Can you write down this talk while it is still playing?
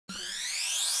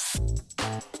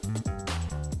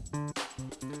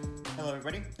Hello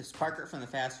everybody, this is Parker from the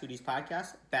Fast Foodies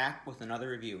Podcast, back with another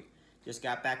review. Just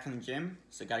got back from the gym,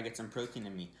 so gotta get some protein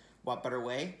in me. What better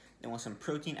way than with some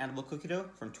protein edible cookie dough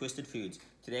from Twisted Foods.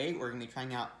 Today we're gonna be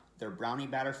trying out their brownie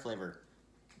batter flavor.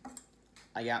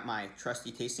 I got my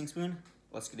trusty tasting spoon.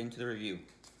 Let's get into the review.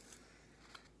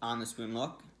 On the spoon,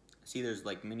 look, see there's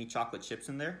like mini chocolate chips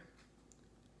in there.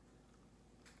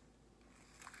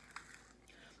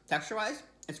 Texture-wise,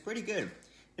 it's pretty good.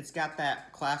 It's got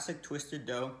that classic twisted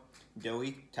dough,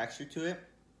 doughy texture to it.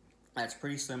 That's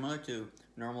pretty similar to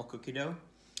normal cookie dough.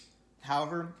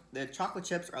 However, the chocolate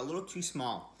chips are a little too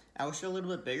small. I wish they're a little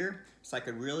bit bigger so I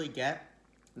could really get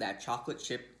that chocolate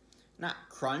chip, not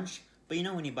crunch, but you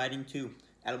know when you bite into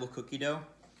edible cookie dough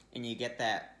and you get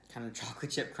that kind of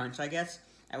chocolate chip crunch, I guess.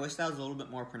 I wish that was a little bit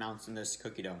more pronounced in this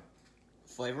cookie dough.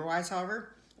 Flavor-wise,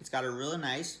 however, it's got a really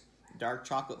nice dark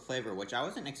chocolate flavor, which I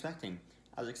wasn't expecting.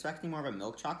 I was expecting more of a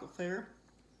milk chocolate flavor.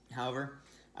 However,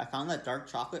 I found that dark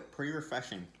chocolate pretty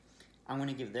refreshing. I'm going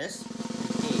to give this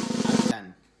an 8 out of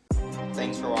 10.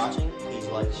 Thanks for watching. Please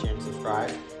like, share, and subscribe.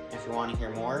 And if you want to hear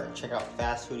more, check out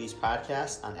Fast Foodies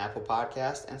Podcast on Apple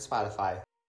Podcasts and Spotify.